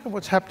if you look at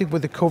what's happening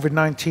with the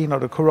COVID-19 or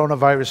the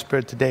coronavirus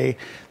spread today,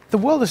 the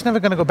world is never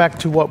going to go back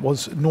to what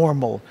was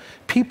normal.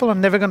 People are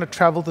never going to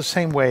travel the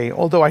same way,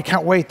 although I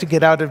can't wait to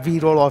get out and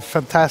meet all our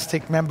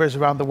fantastic members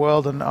around the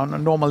world and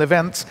on normal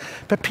events.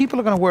 But people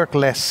are going to work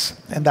less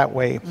in that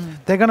way.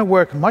 They're going to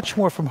work much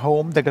more from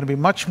home. They're going to be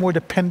much more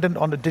dependent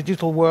on the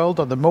digital world,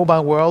 on the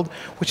mobile world,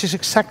 which is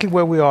exactly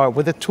where we are,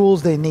 with the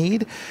tools they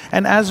need.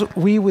 And as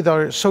we, with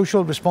our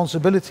social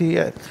responsibility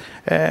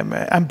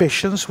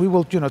ambitions, we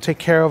will take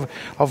care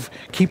of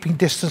keeping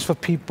distance for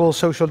people,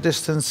 social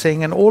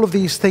distancing, and all of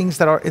these things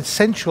that are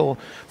essential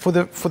for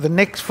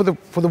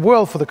the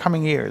world for the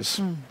coming years.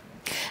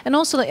 And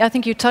also, I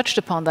think you touched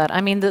upon that.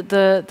 I mean,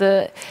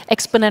 the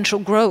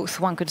exponential growth,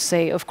 one could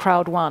say, of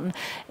Crowd1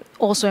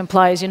 also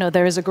implies,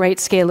 there is a great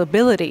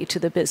scalability to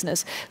the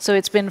business. So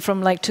it's been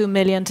from like 2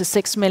 million to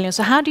 6 million.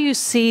 So how do you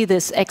see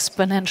this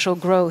exponential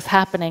growth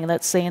happening,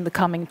 let's say, in the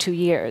coming 2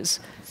 years?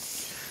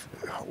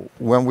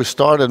 When we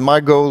started, my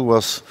goal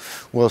was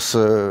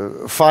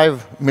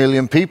 5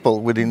 million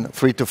people within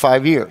 3 to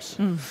 5 years.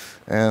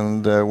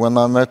 And when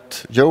I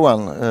met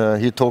Johan,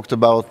 he talked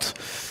about,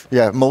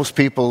 most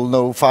people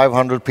know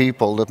 500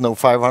 people that know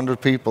 500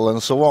 people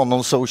and so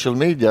on social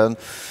media.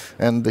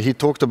 And he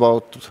talked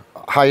about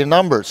higher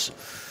numbers.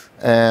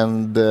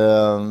 And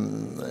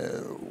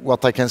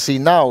what I can see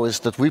now is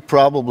that we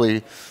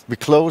probably be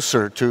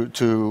closer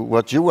to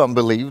what Johan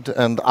believed.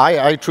 And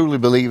I truly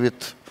believe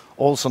it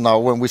also now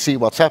when we see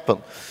what's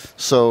happened.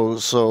 So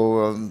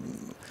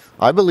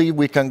I believe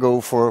we can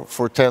go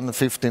for 10,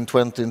 15,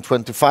 20, and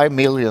 25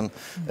 million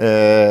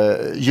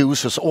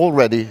users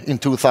already in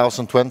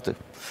 2020.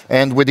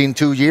 And within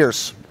 2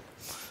 years,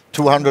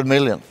 200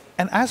 million.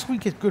 And as we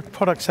get good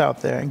products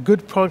out there, and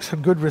good products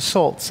have good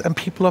results, and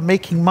people are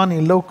making money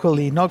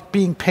locally, not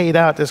being paid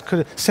out as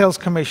sales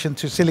commission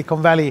to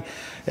Silicon Valley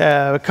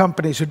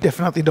companies who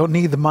definitely don't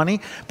need the money,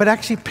 but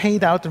actually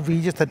paid out in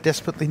regions that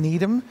desperately need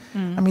them.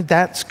 I mean,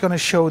 that's going to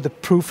show the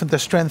proof and the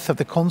strength of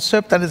the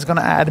concept, and it's going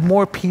to add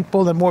more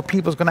people, and more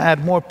people is going to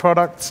add more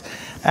products.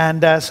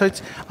 And so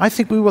I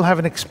think we will have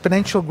an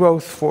exponential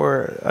growth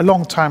for a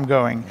long time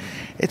going.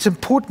 It's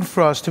important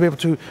for us to be able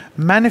to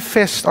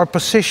manifest our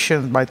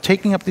position by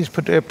taking up these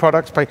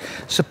products, by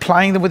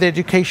supplying them with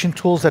education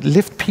tools that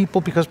lift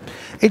people, because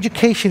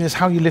education is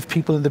how you lift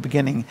people in the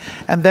beginning.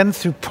 And then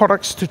through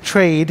products to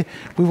trade,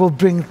 we will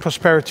bring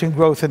prosperity and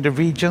growth in the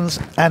regions.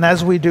 And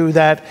as we do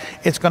that,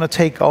 it's going to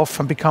take off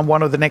and become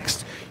one of the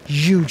next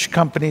huge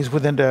companies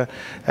within the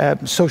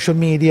social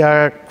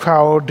media,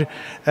 crowd,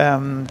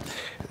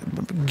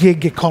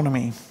 gig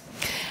economy.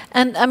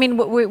 And I mean,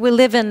 we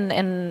live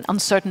in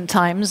uncertain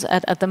times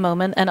at the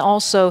moment, and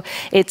also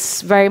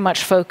it's very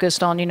much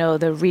focused on,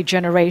 the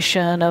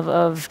regeneration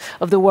of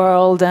the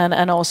world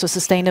and also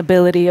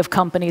sustainability of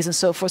companies and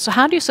so forth. So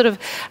how do you sort of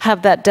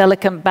have that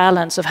delicate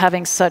balance of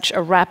having such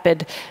a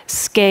rapid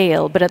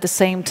scale, but at the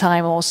same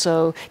time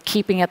also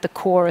keeping at the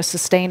core a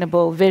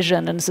sustainable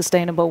vision and a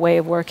sustainable way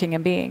of working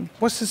and being?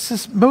 Well,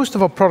 most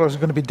of our products are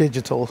going to be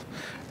digital.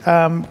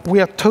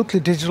 We are totally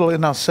digital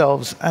in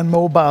ourselves, and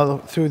mobile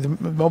through the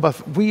mobile.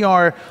 We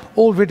are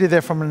already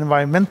there from an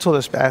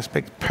environmentalist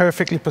aspect,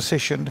 perfectly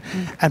positioned,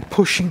 and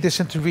pushing this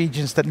into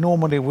regions that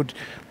normally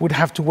would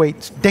have to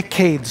wait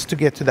decades to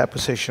get to that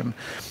position.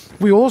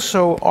 We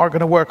also are going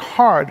to work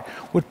hard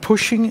with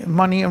pushing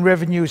money and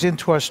revenues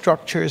into our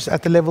structures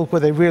at the level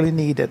where they really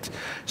need it,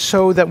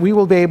 so that we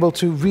will be able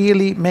to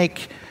really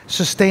make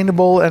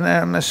sustainable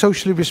and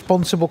socially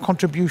responsible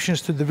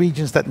contributions to the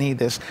regions that need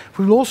this.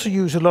 We will also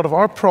use a lot of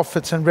our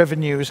profits and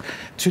revenues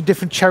to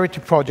different charity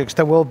projects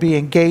that will be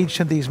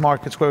engaged in these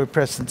markets where we're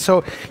present.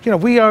 So,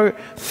 we are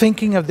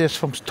thinking of this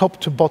from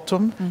top to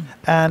bottom,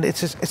 and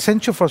it's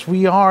essential for us.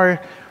 We are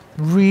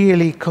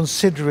really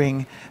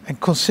considering and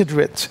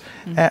considerate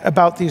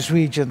about these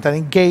regions and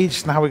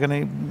engaged in how we're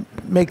going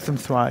to make them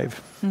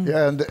thrive.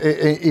 Yeah, and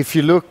if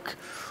you look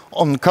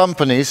on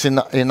companies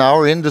in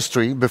our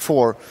industry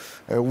before,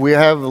 we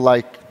have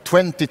like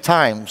 20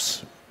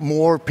 times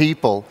more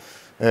people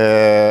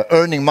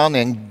earning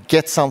money and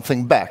get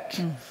something back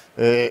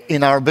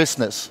in our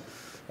business,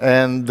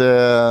 and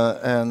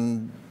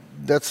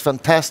that's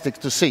fantastic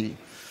to see.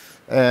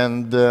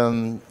 And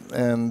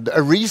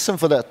a reason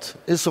for that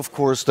is, of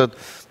course,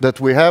 that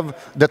we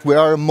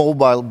are a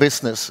mobile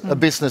business, a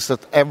business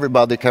that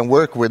everybody can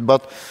work with.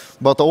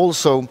 But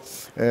also,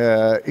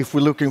 if we're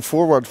looking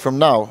forward from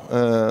now,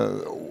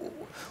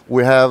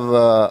 we have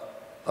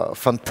a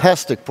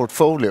fantastic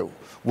portfolio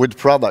with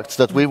products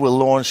that we will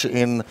launch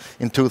in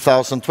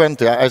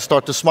 2020. I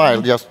start to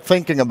smile just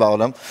thinking about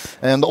them.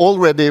 And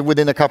already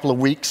within a couple of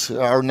weeks,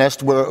 our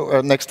next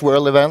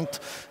World event,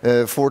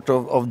 4th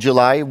of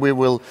July, we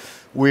will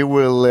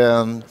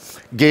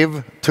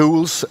give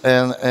tools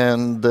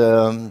and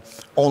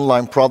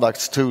online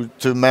products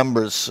to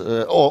members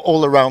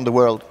all around the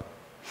world.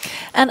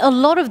 And a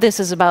lot of this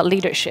is about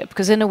leadership,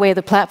 because in a way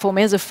the platform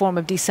is a form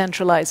of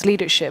decentralized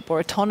leadership or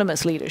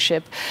autonomous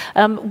leadership.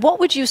 What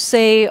would you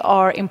say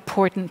are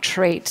important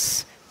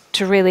traits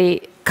to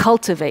really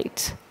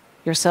cultivate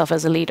yourself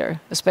as a leader,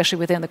 especially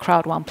within the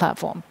Crowd1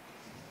 platform?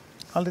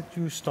 I'll let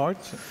you start.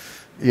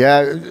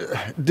 Yeah,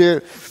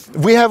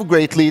 we have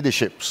great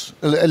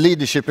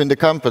leadership in the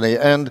company,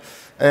 and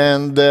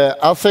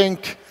I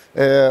think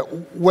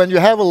when you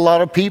have a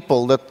lot of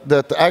people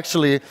that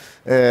actually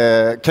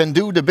can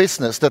do the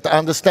business, that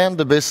understand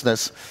the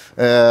business,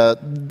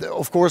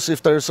 of course,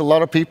 if there's a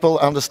lot of people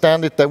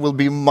understand it, there will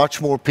be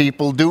much more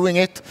people doing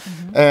it,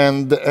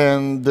 and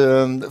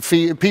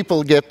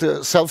people get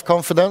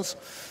self-confidence,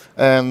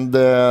 and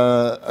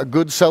a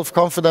good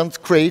self-confidence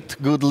create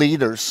good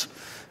leaders.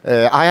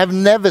 I have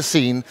never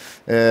seen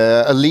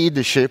a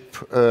leadership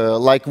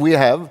like we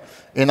have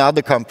in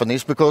other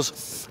companies,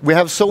 because we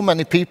have so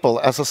many people,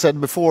 as I said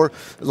before,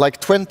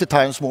 like 20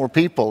 times more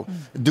people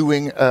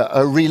doing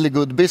a really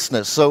good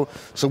business. So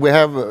we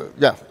have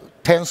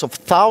tens of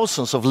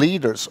thousands of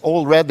leaders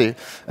already,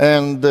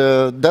 and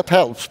that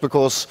helps,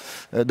 because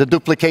the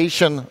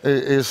duplication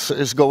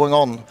is going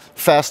on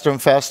faster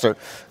and faster.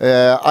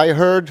 I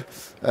heard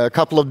a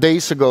couple of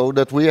days ago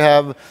that we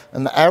have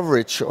an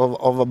average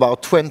of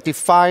about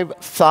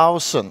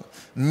 25,000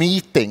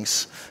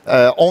 meetings,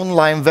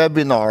 online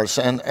webinars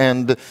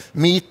and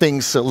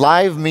meetings,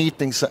 live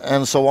meetings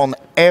and so on,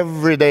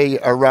 every day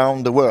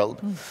around the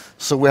world.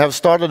 So we have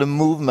started a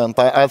movement.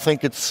 I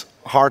think it's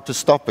hard to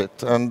stop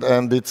it,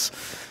 and it's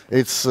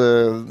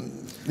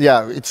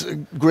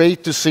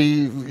great to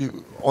see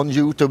on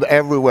YouTube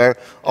everywhere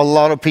a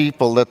lot of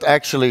people that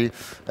actually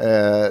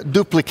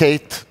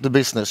duplicate the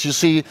business. You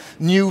see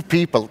new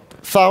people,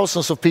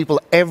 thousands of people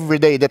every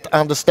day that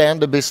understand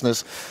the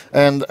business,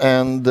 and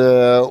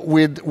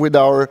with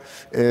our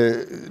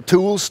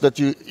tools that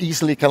you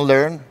easily can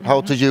learn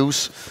how to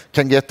use,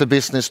 can get the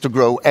business to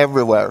grow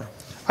everywhere.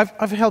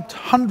 I've helped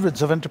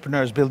hundreds of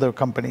entrepreneurs build their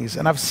companies,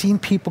 and I've seen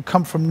people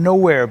come from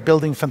nowhere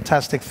building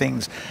fantastic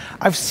things.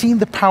 I've seen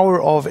the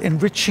power of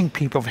enriching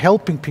people, of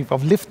helping people,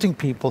 of lifting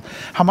people,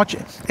 how much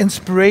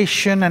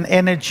inspiration and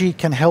energy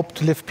can help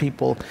to lift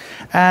people.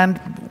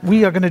 And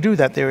we are going to do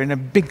that there in a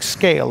big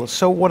scale.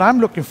 So what I'm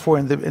looking for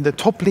in the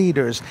top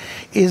leaders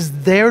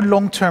is their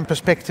long-term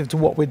perspective to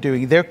what we're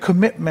doing, their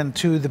commitment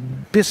to the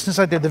business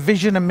idea, the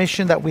vision and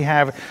mission that we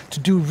have to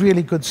do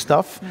really good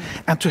stuff,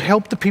 and to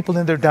help the people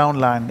in their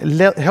downline,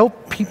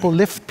 help people,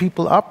 lift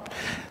people up,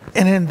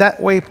 and in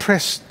that way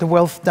press the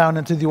wealth down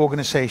into the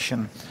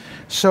organization.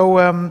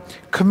 So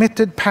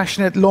committed,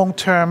 passionate,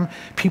 long-term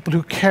people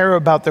who care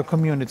about their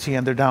community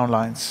and their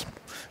downlines.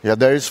 Yeah,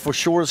 there is for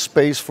sure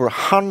space for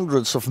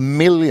hundreds of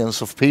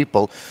millions of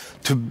people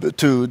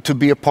to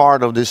be a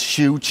part of this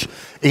huge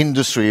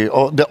industry,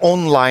 or the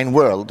online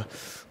world.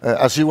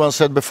 As Johan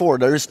said before,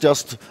 there is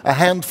just a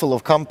handful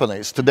of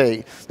companies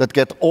today that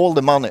get all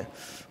the money,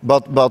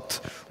 but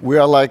we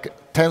are like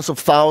tens of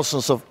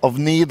thousands of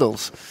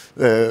needles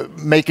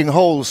making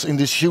holes in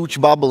this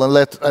huge bubble and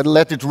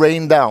let it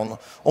rain down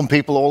on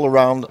people all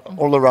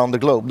around the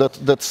globe.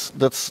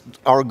 That's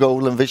our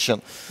goal and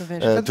vision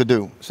to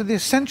do. So the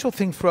essential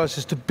thing for us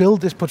is to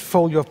build this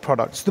portfolio of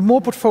products. The more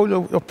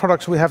portfolio of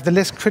products we have, the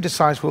less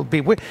criticized we'll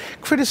be. We're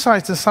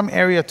criticized in some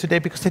area today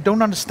because they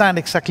don't understand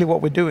exactly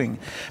what we're doing.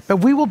 But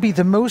we will be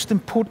the most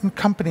important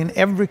company in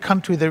every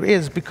country there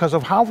is because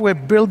of how we're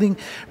bringing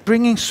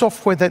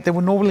software that they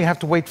would normally have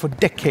to wait for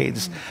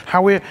decades.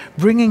 How we're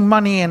bringing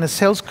money and a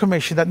sales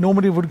commission that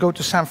normally would go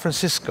to San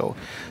Francisco.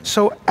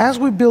 So as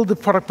we build the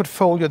product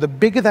portfolio, the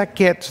bigger that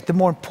gets, the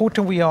more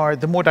important we are,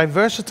 the more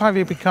diversified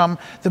we become,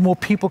 the more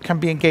people can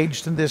be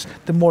engaged in this,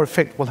 the more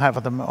effect we'll have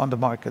on the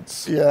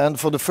markets. Yeah, and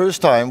for the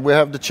first time we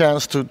have the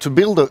chance to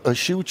build a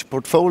huge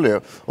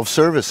portfolio of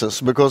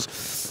services,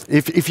 because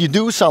if you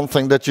do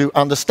something that you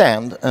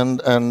understand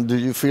and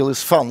you feel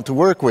is fun to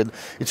work with,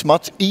 it's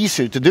much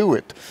easier to do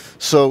it.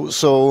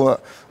 So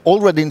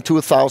already in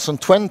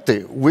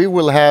 2020, we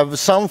will have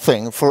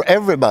something for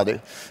everybody.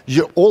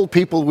 All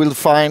people will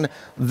find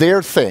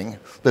their thing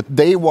that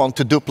they want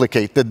to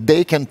duplicate, that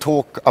they can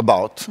talk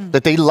about,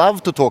 that they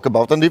love to talk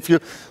about. And if you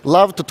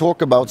love to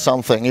talk about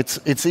something,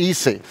 it's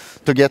easy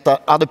to get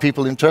other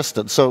people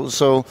interested.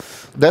 So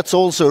that's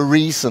also a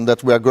reason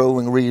that we are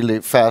growing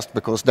really fast,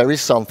 because there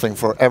is something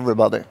for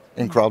everybody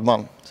in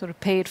Crowd1. Sort of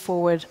paid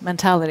forward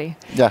mentality.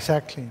 Yeah.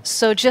 Exactly.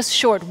 So just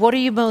short, what are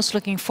you most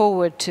looking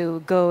forward to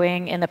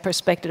going in a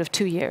perspective of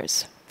 2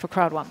 years for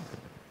Crowd1?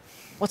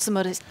 What's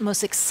the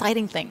most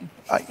exciting thing?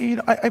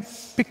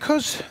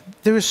 Because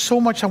there is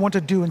so much I want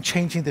to do in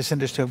changing this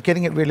industry, of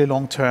getting it really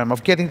long term,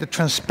 of getting the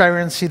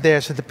transparency there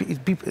so that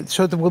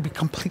it will be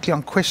completely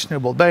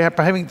unquestionable, by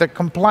having the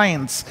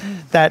compliance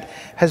that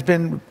has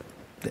been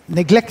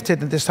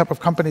neglected in this type of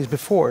companies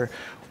before.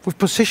 We've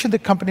positioned the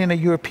company in a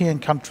European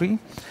country.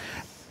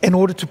 in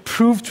order to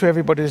prove to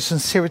everybody the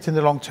sincerity in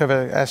the long-term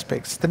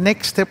aspects. The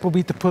next step will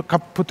be to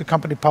put the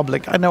company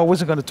public. I know I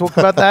wasn't going to talk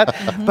about that,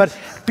 but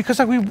because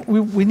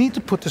we need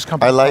to put this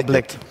company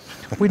public.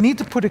 We need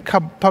to put it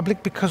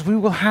public because we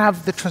will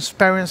have the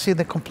transparency,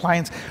 the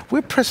compliance.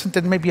 We're present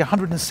in maybe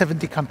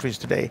 170 countries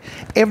today.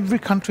 Every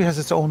country has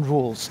its own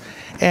rules,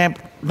 and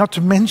not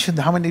to mention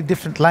how many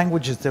different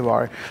languages there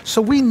are.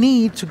 So we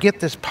need to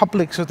get this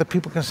public so that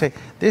people can say,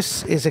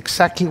 this is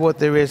exactly what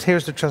there is.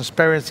 Here's the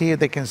transparency,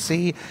 they can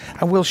see,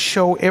 and we'll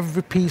show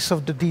every piece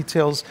of the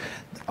details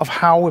of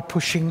how we're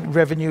pushing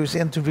revenues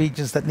into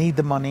regions that need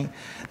the money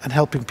and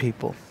helping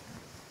people.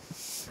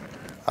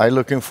 I'm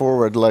looking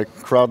forward, like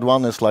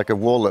Crowd1 is like a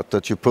wallet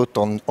that you put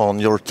on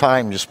your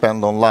time you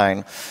spend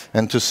online,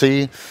 and to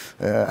see,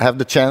 have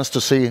the chance to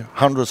see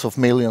hundreds of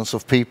millions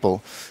of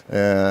people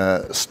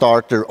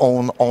start their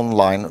own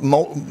online.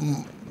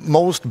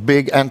 Most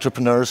big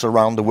entrepreneurs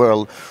around the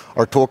world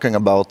are talking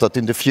about that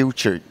in the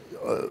future,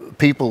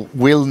 people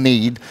will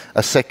need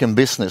a second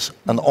business,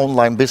 an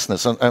online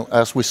business. And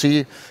as we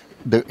see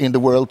in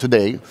the world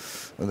today,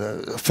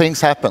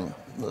 things happen.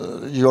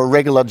 Your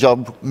regular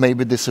job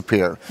maybe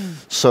disappear.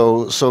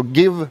 So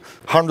give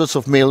hundreds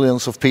of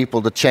millions of people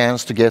the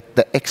chance to get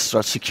the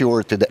extra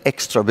security, the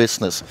extra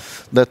business.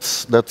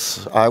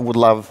 That's I would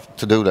love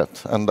to do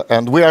that,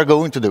 and we are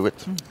going to do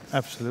it.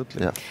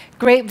 Absolutely. Yeah.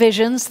 Great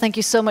visions. Thank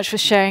you so much for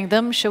sharing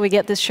them. Shall we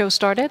get this show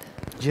started?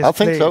 Yes, I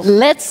think so.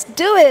 Let's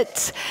do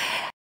it.